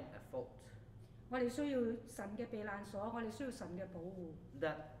that I am at fault. 我哋需要神嘅避難所，我哋需要神嘅保護。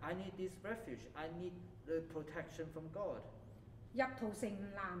 That I need this refuge. I need the protection from God. 入屠城唔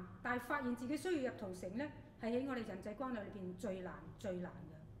難，但係發現自己需要入屠城呢，係喺我哋人際關係裏邊最難嘅。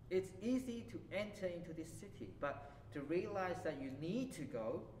 It's easy to enter into this city, but to realize that you need to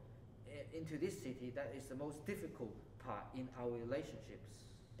go into this city, that is the most difficult part in our relationships.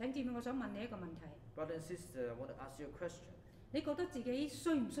 弟兄姊妹，我想問你一個問題： Brother and sister, I want to ask you a question. 你覺得自己需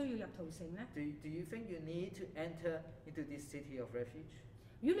唔需要入屠城呢？ Do you think you need to enter into this city of refuge?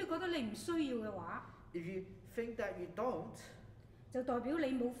 如果你覺得你唔需要嘅話， If you think that you don't, 就代表你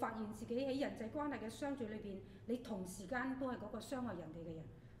冇發現自己喺人際關係嘅相處裏邊，你同時間都係嗰個傷害人哋嘅人。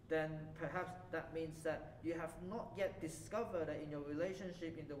 then perhaps that means that you have not yet discovered that in your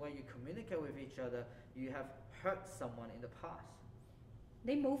relationship, in the way you communicate with each other, you have hurt someone in the past.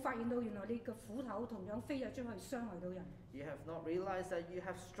 你冇發現到原來你嘅斧頭同樣飛咗出去傷害到人。 You have not realized that you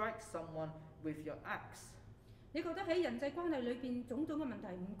have struck someone with your axe. 你覺得喺人際關係裏邊種種嘅問題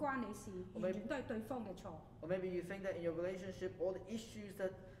唔關你事，完全都係對方嘅錯。 Or maybe you think that in your relationship, all the issues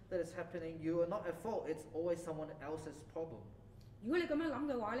that is happening, you are not at fault. It's always someone else's problem. 如果你咁樣諗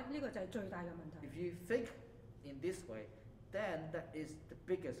嘅話咧，呢個就係最大嘅問題。 If you think in this way, then that is the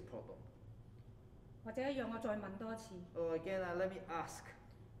biggest problem. 或者讓我再問多一次， Oh, again, let me ask,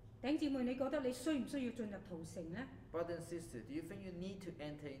 弟兄姊妹，你覺得你需唔需要進入屠城呢？ brother and sister, do you think you need to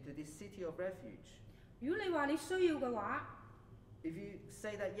enter into this city of refuge? 如果你話你需要嘅話， If you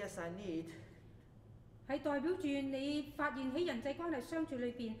say that yes, I need, 係代表住你發現喺人際關係相處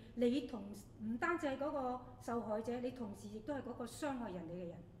裏邊，你唔單止係嗰個受害者，你同時亦都係嗰個傷害人哋嘅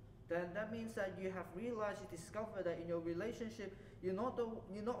人。then that means that you have realized, you discovered that in your relationship, you're not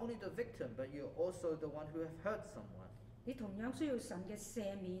only the victim, but you're also the one who have hurt someone. 你同樣需要神嘅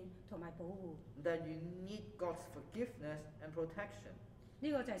赦免同埋保護。 That you need God's forgiveness and protection.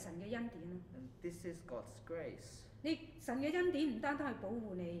 呢個就係神嘅恩典啦。 And this is God's grace. 神嘅恩典唔單單係保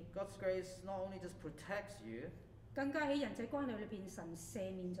護你， God's grace not only just protects you, 更加喺人際關係裏邊，神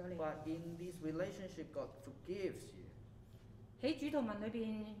赦免咗你。 but in this relationship, God forgives you. 喺主禱文裏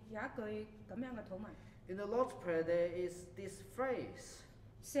邊有一句咁樣嘅禱文。 In the Lord's Prayer, there is this phrase: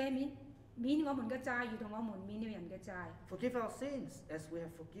 赦免我們嘅債，如同我們免了人嘅債。 Forgive our sins as we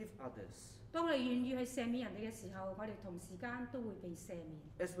have forgive others. 當我哋願意去赦免人哋嘅時候，我哋同時間都會被赦免。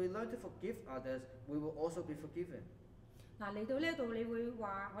 As we learn to forgive others, we will also be forgiven. 嗱，嚟到呢一度，你會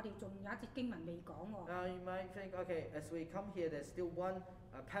話我哋仲有一節經文未講喎。 Now you might think, okay, as we come here, there's still one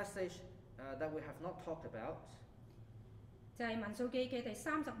passage that we have not talked about, 就係民數記嘅第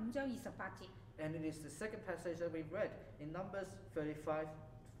35章28節。 and it is the second passage that we've read in Numbers 35,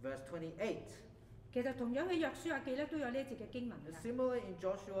 verse 28. 其實同樣喺約書亞記咧都有呢一節嘅經文 And 㗎。 similarly, in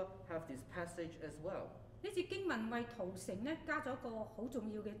Joshua, have this passage as well. 呢節經文為屠城咧加咗一個好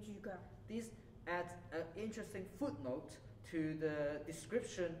重要嘅注腳。 This adds an interesting footnote to the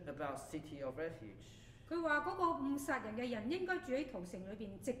description about City of Refuge. 佢話嗰個誤殺人嘅人應該住喺屠城裏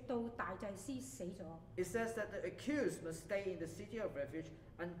邊，直到大祭司死咗。 It says that the accused must stay in the City of Refuge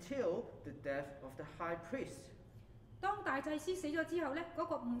until the death of the high priest. 當大祭司死咗之後咧，嗰、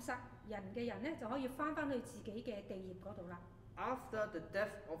個誤殺人嘅人咧就可以翻去自己嘅地業嗰度啦。 After the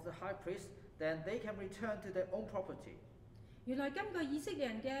death of the high priest, then they can return to their own property. 原來根據以色列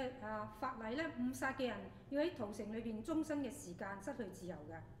人嘅法例咧，誤殺嘅人要喺屠城裏邊終身嘅時間失去自由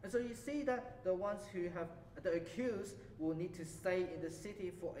嘅。 And so you see that the ones who have the accused will need to stay in the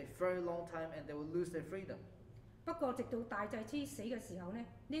city for a very long time and they will lose their freedom. 不過直到大祭司死嘅時候咧，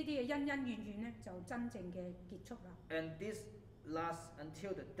呢啲嘅恩恩怨怨咧就真正嘅結束啦。 And this lasts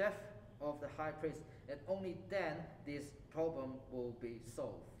until the death of the high priest, and only then this problem will be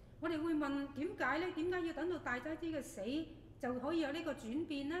solved. 我哋會問點解咧？點解要等到大祭司嘅死就可以有呢個轉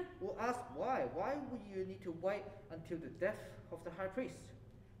變呢？ We'll ask why. Why would you need to wait until the death of the high priest?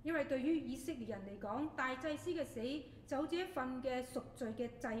 因為對於以色列人嚟講，大祭司嘅死就好似一份嘅贖罪嘅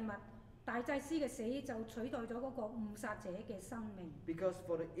祭物，大祭司嘅死就取代咗嗰個誤殺者嘅生命。 Because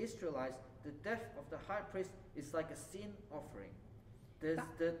for the Israelites, the death of the high priest is like a sin offering. The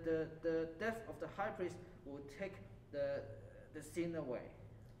death of the high priest will take the sin away.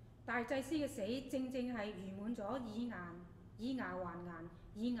 大祭司嘅死正正係圓滿咗以牙還牙、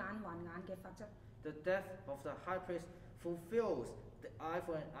以眼還眼嘅法則。 The death of the high priest fulfills the eye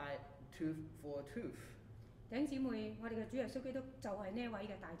for an eye, tooth for a tooth. 弟兄姊妹，我哋嘅主耶穌基督就係呢一位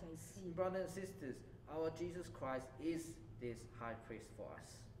嘅大祭司。 Brothers and sisters, our Jesus Christ is this high priest for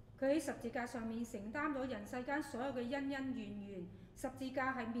us. 佢喺十字架上面承擔咗人世間所有嘅恩恩怨怨，十字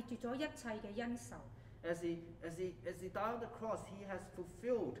架係滅絕咗一切嘅恩仇。 As he died on the cross, he has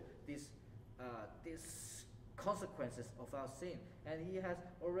fulfilled these consequences of our sin, and he has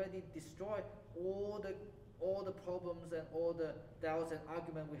already destroyed all the problems and all the doubts and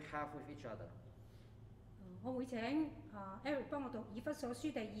arguments we have with each other. 我會請Eric 幫我讀以弗所書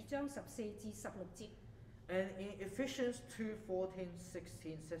第2章14至16節。 And in Ephesians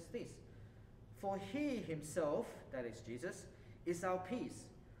 2:14-16 says this: For he himself, that is Jesus, is our peace,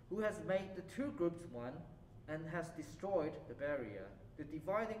 who has made the two groups one, and has destroyed the barrier, the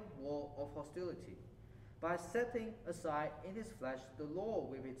dividing wall of hostility, by setting aside in his flesh the law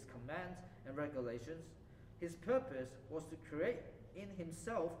with its commands and regulations. His purpose was to create in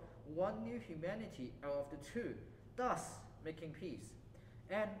himself one new humanity out of the two, thus making peace,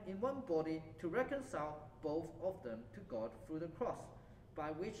 and in one body to reconcile both of them to God through the cross,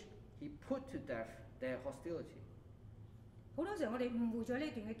 by which he put to death their hostility. 好多時候我哋誤會咗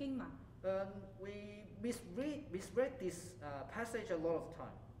呢段嘅經文， We misread this passage a lot of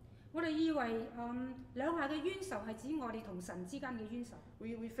time. 我哋以為兩下嘅冤仇係指我哋同神之間嘅冤仇。 We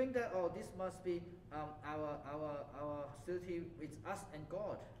think that this must be our hostility with us and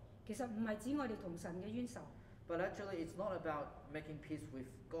God. 其實唔係指我哋同神嘅冤仇， But actually, it's not about making peace with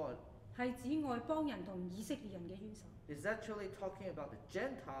God. 係指外邦人同以色列人嘅冤仇， It's actually talking about the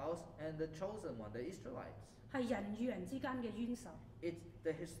Gentiles and the chosen one, the Israelites. 係人與人之間嘅冤仇。 It's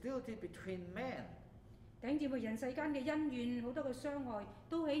the hostility between man. 弟兄姊妹，人世間嘅恩怨好多嘅傷害，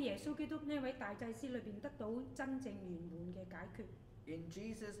都喺耶穌基督呢位大祭司裏邊得到真正圓滿嘅解決。 In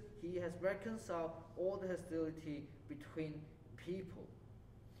Jesus, he has reconciled all the hostility between people.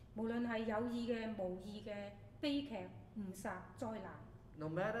 無論係有意嘅、無意嘅悲劇、誤殺、災難， No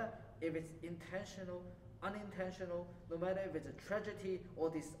matter if it's intentional unintentional, no matter if it's a tragedy or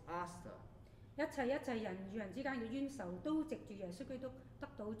disaster. 一切人與人之間嘅冤仇，都藉住耶穌基督得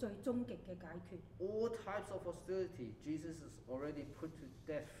到最終極嘅解決。All types of hostility, Jesus has already put to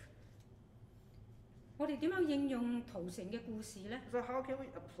death. 我哋點樣應用屠城嘅故事呢？ So how can we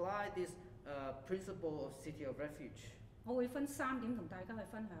apply this principle of city of refuge? 我會分3點同大家去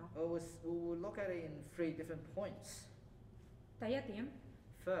分享。We will look at it in 3 different points. 第一點，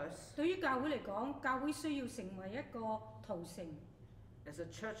 First, 對於教會嚟講，教會需要成為一個屠城。 as a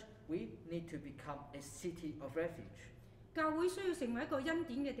church, we need to become a city of refuge. 教會需要成為一個恩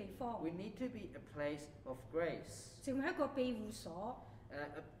典嘅地方， We need to be a place of grace, 成為一個庇護所，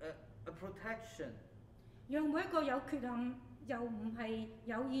 a protection, 讓每一個有缺陷又唔係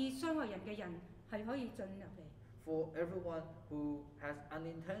有意傷害人嘅人係可以進入嚟。 for everyone who has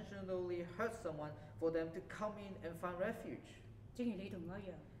unintentionally hurt someone, for them to come in and find refuge, 正如你同我一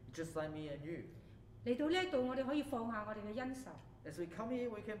樣， just like me and you. 嚟到呢一度，我哋可以放下我哋嘅恩仇， As we come here,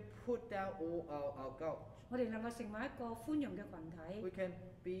 we can put down all our guilt. 我哋能夠成為一個寬容嘅群 We 體。 can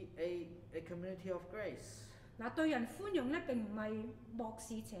be a community of grace. 嗱，對人寬容咧並唔係漠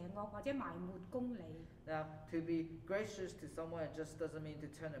視邪惡或者埋沒公理。 Now, to be gracious to someone just doesn't mean to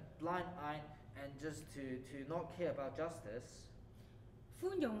turn a blind eye and just to not care about justice.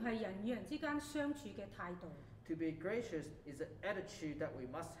 寬容係人與人之間相處嘅態度。 To be gracious is an attitude that we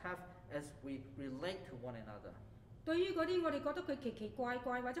must have as we relate to one another. 對於嗰啲我哋覺得佢奇奇怪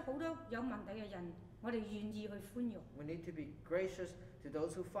怪或者好多有問題嘅人，我哋願意去寬容。 We need to be gracious to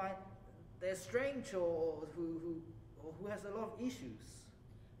those who find they're strange or who has a lot of issues.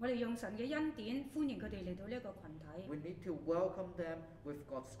 我哋用神嘅恩典歡迎佢哋嚟到呢一個群體， We need to welcome them with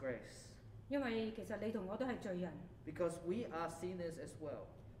God's grace. 因為其實你同我都係罪人， Because we are sinners as well.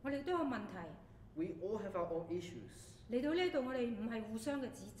 我哋都有問題。 We all have our own issues. 嚟到呢度，我哋唔係互相嘅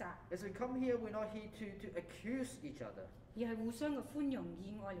指責， As we come here, we're not here to accuse each other. 而係互相嘅寬容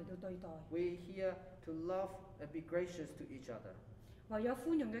以愛嚟到對待。 We're here to love and be gracious to each other. 唯有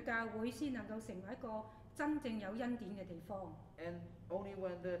寬容嘅教會先能夠成為一個真正有恩典嘅地方。 And only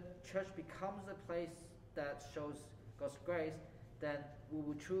when the church becomes a place that shows God's grace, then we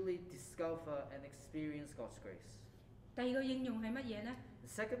will truly discover and experience God's grace. 第二個應用係乜嘢呢？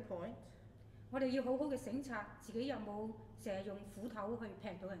 The second point, 我哋要好好嘅省察自己有冇成日用斧頭去劈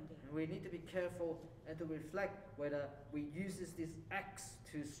到人哋。 we need to be careful and to reflect whether we use this axe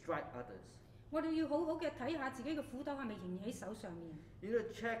to strike others. 我哋要好好嘅睇下自己嘅斧頭係咪仍然喺手上面。 You need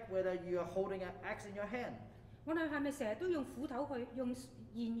to check whether you are holding an axe in your hand. 我哋係咪成日都用斧頭去用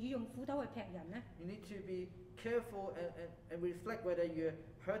言語用斧頭去劈人呢？ You need to be careful and reflect whether you're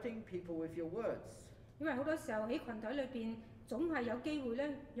hurting people with your words. 因為好多時候喺群體裏邊總係有機會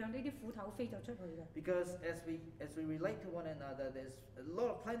咧，讓呢啲斧頭飛咗出去嘅。 Because as we relate to one another, there's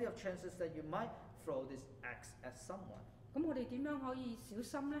plenty of chances that you might throw this axe at someone. 咁我哋點樣可以小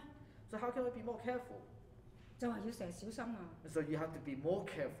心呢？ So how can we be more careful? 就係要成日小心啊！ So you have to be more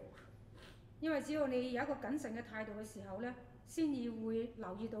careful. 因為只要你有一個謹慎嘅態度嘅時候咧，先至會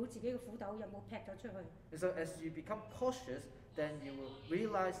留意到自己嘅斧頭有冇劈咗出去。 And so as you become cautious, then you will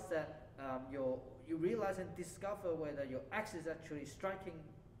realize that you realize and discover whether your axe is actually striking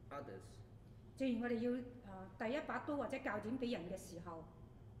others. 正如我哋要第一把刀或者鉸剪俾人嘅時候，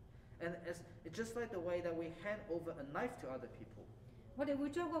 And it's just like the way that we hand over a knife to other people. 我哋會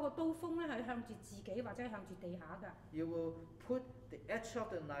將嗰個刀鋒咧係向住自己或者向住地下㗎。 You will put the edge of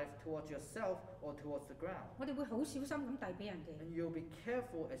the knife towards yourself or towards the ground. 我哋會好小心咁遞俾人哋。 And you'll be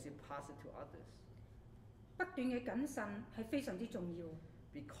careful as you pass it to others. 不斷嘅謹慎係非常之重要。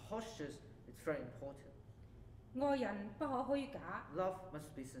 Be cautious, it's very important. 愛人不可虛假， Love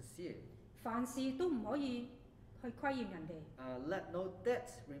must be sincere. 凡事都唔可以去虧欠人哋。 Let no debt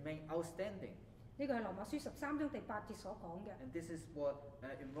remain outstanding. 呢個係羅馬書13章第8節所講嘅。 And this is what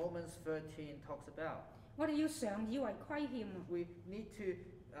in Romans 13 talks about. 我哋要常以為虧欠啊！ We need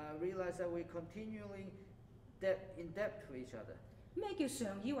to realize that we're continually in debt to each other. 咩叫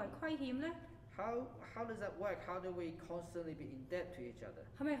常以為虧欠呢？ How does that work? How do we constantly be in debt to each other?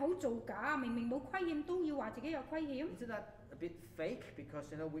 係咪好造假啊？明明冇虧欠都要話自己有虧欠？ Isn't that a bit fake? Because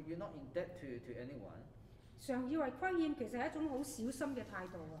you're not in debt to anyone. 常以為虧欠其實係一種好小心嘅態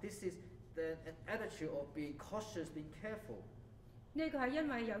度啊！ This is an attitude of being cautious, being careful. 呢個係因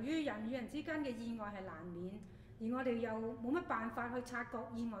為由於人與人之間嘅意外係難免，而我哋又冇乜辦法去察覺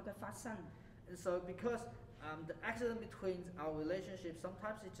意外嘅發生。 And so because the accident between our relationships,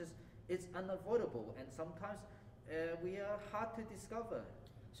 sometimes it's unavoidable, and sometimes we are hard to discover.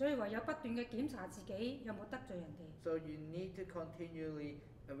 所以唯有不斷嘅檢查自己有冇得罪人哋。 So you need to continually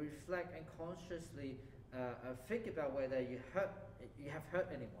reflect and consciously think about whether you have hurt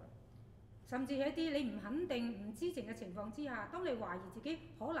anyone. 甚至喺啲你唔肯定、唔知情嘅情況之下，當你懷疑自己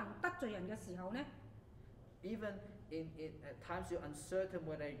可能得罪人嘅時候呢， Even in at times you're uncertain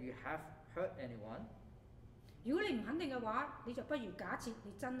whether you have hurt anyone. 如果你唔肯定嘅話，你就不如假設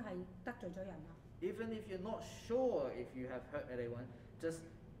你真係得罪咗人啦。 Even if you're not sure if you have hurt anyone, just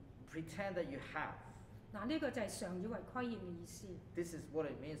pretend that you have. 嗱，呢個就係常以為虧欠嘅意思。 This is what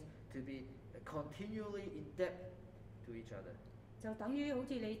it means to be continually in debt to each other. 就等於好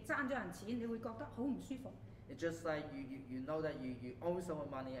似你爭咗人錢，你會覺得好唔舒服。 It's just like you know that you owe someone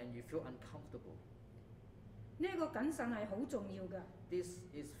money and you feel uncomfortable. 呢一個謹慎係好重要㗎， This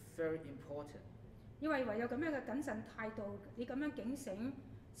is very important. 因為唯有咁樣嘅謹慎態度，你咁樣警醒，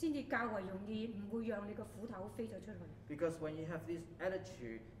先至較為容易，唔會讓你個斧頭飛咗出去。 Because when you have this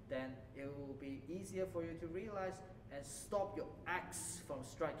attitude, then it will be easier for you to realize and stop your axe from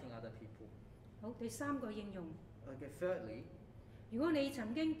striking other people. 好，第三個應用， Okay, thirdly, 如果你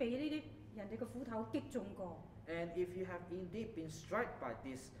曾經被呢啲人哋嘅斧頭擊中過， and if you have indeed been struck by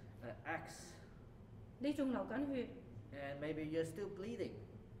this axe, 你仲流緊血， and maybe you're still bleeding,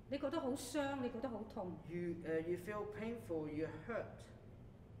 你覺得好傷，你覺得好痛， you feel painful, you're hurt,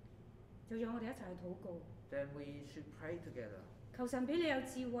 就讓我哋一齊去禱告， then we should pray together. 求神俾你有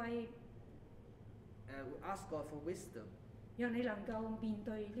智慧， We ask God for wisdom 讓你能夠面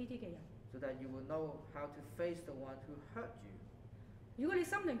對呢啲嘅人。 so that you will know how to face the one who hurt you. 如果你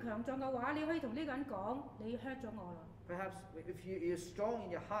心靈強壯嘅話，你可以同呢個人講：你 hurt 咗我啦。 Perhaps if you're strong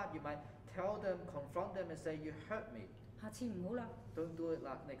in your heart, you might tell them, confront them and say, you hurt me. 下次唔好啦。 Don't do it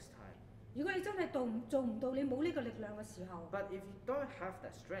like next time. 如果你真係做唔到，你冇呢個力量嘅時候， But if you don't have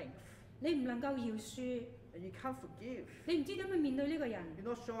that strength 你唔能夠饒恕， and you can't forgive, 你唔知點去面對呢個人。 you're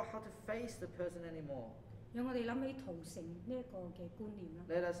not sure how to face the person anymore. 讓我哋諗起屠城呢一個嘅觀念啦。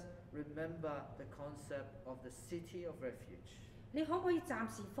 Let us remember the concept of the city of refuge. 你可唔可以暫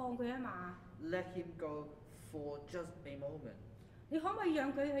時放佢一馬？ Let him go for just a moment. 你可唔可以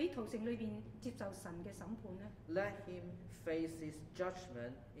讓佢喺屠城裏邊接受神嘅審判呢？ Let him face his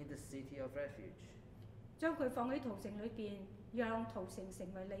judgment in the city of refuge. 將佢放喺屠城裏邊，讓屠城成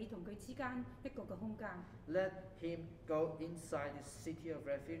為你同佢之間一個嘅空間。 Let him go inside the city of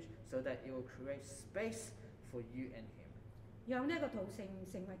refuge so that it will create space for you and him. 讓呢一個屠城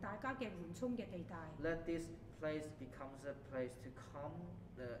成為大家嘅緩衝嘅地帶。 Let this place becomes a place to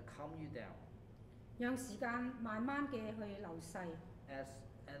calm you down. 讓時間慢慢嘅去流逝，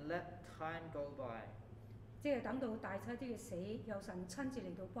 And let time go by. 即係等到大妻子嘅死，有神親自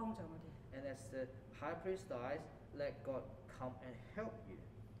嚟到幫助我哋。 And as the high priest dies, let God come and help you.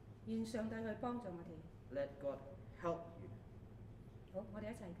 願上帝去幫助我哋。 Let God help you. 好，我哋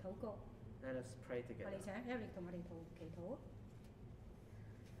一齊禱告。 Let us pray 我 together. 哋請 Eric 同我哋祈禱。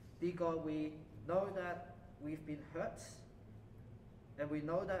 Dear God, we know that we've been hurt, and we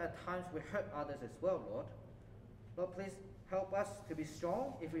know that at times we hurt others as well, Lord. Lord, please help us to be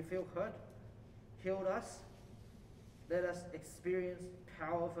strong if we feel hurt. Heal us. Let us experience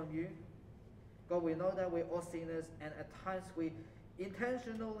power from you. God, we know that we're all sinners, and at times we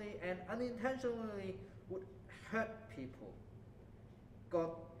intentionally and unintentionally would hurt people. God,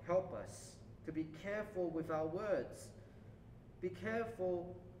 help us to be careful with our words. Be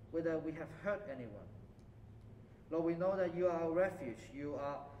careful whether we have hurt anyone. Lord, we know that you are our refuge. You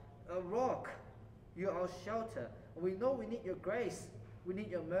are a rock. You are our shelter. We know we need your grace. We need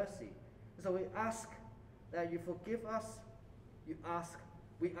your mercy. So we ask that you forgive us. We ask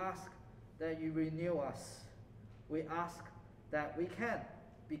that you renew us. We ask that we can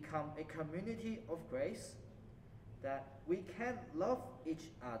become a community of grace, that we can love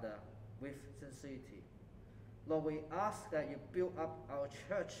each other with sincerity. Lord, we ask that you build up our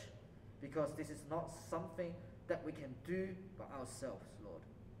church, because this is not something that we can do by ourselves, Lord.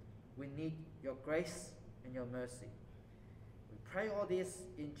 We need your grace and your mercy. We pray all this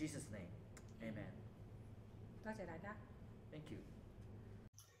in Jesus' name. Amen. 多謝大家。 Thank you.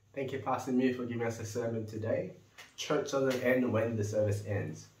 Thank you, Pastor Mew, for giving us a sermon today. Church doesn't end when the service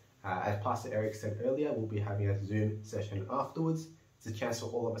ends. As Pastor Eric said earlier, we'll be having a Zoom session afterwards. It's a chance for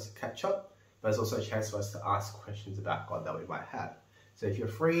all of us to catch up, but it's also a chance for us to ask questions about God that we might have. So if you're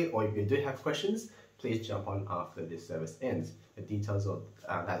free or if you do have questions, please jump on after this service ends. The details of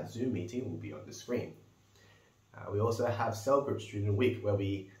that Zoom meeting will be on the screen. We also have cell groups during the week where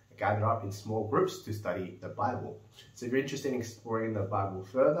we gather up in small groups to study the Bible. So if you're interested in exploring the Bible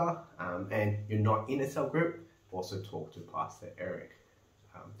further and you're not in a cell group, also talk to Pastor Eric.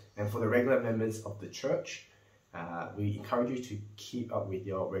 And for the regular members of the church, we encourage you to keep up with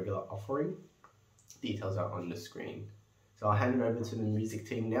your regular offering. Details are on the screen. So I'll hand it over to the music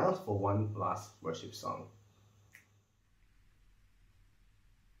team now for one last worship song.